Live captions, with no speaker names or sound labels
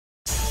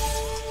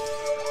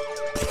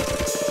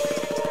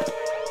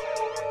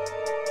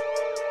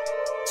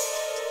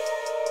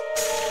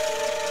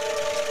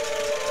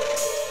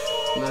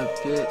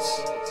bitch.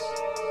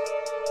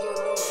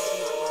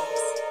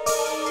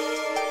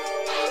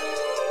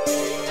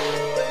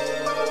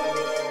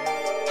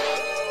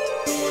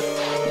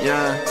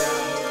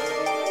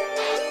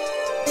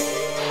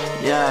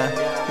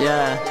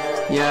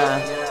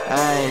 Yeah.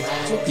 Ayy,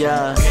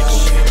 yeah.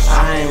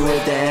 I ain't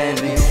with the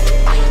envy.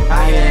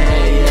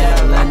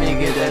 Yeah, let me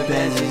get that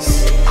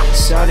Benjis.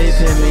 Shorty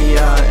pick me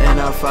up in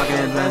a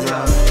fucking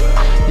Benzo.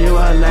 You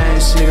a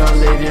lame, she gon'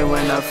 leave you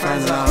in the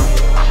friend zone.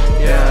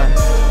 Yeah,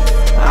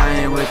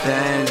 I ain't with the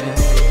envy.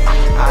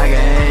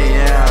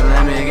 Yeah,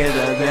 let me get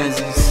the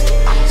Benjis.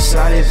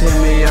 Shorty pick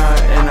me up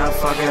in a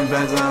fucking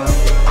Benzo.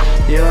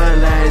 You a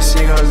lame,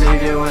 she gon'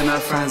 leave you in the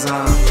friend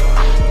zone.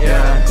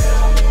 Yeah,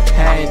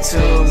 ain't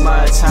too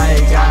much, how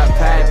you got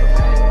paper.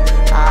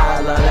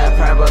 I love that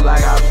purple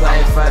like I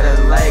play for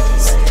the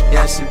Lakers.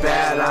 Yeah, she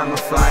bad, I'ma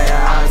fly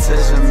her out to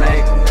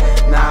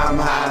Jamaica. Now I'm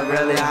high,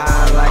 really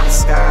high like a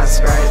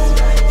skyscraper.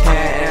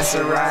 Can't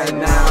answer right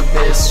now,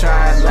 bitch,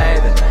 try it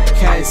later.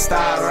 Can't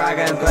stop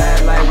rockin'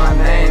 black like my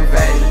name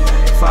Vader.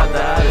 Fuck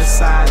the other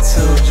side,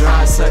 too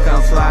drunk to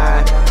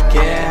comply.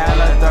 Get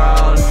hella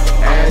thrown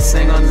every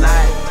single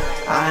night.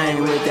 I ain't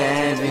with the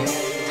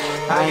envy.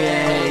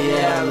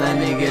 Yeah, let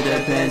me get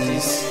the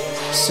Benjis.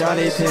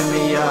 Shorty pick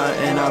me up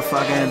in a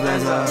fucking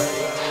Benzo.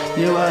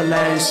 You a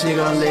lame, she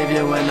gon' leave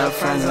you in the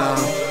friend zone.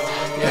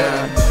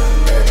 Yeah,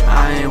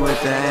 I ain't with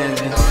the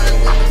envy.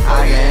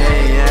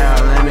 Yeah,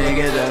 let me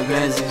get the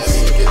Benjis.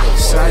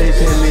 Shorty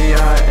pick me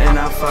up in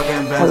a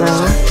fucking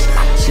Benzo.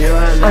 You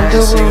a lame,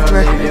 she gon'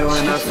 leave you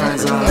in the friend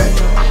zone.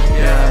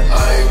 Yeah,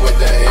 I ain't with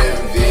the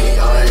envy,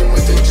 I ain't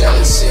with the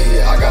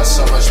jealousy. I got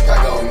so much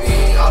pack on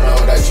me, I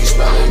know that you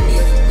smelling me.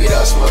 We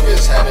that smoke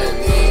is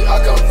heavenly, I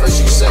come first,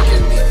 you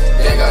second me.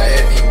 They got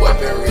heavy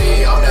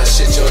weaponry, I'm that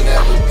shit you'll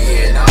never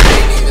be. And I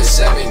ain't even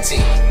 17,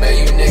 man,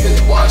 you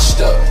niggas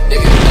washed up.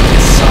 Niggas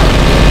socked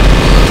up,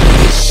 we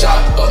get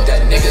shot up.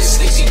 That nigga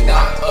sleeps, he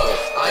knocked up.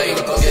 I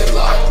ain't gon' get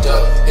locked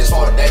up, his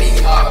fault that he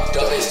hopped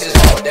up. It's his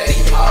fault that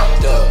he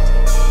hopped up.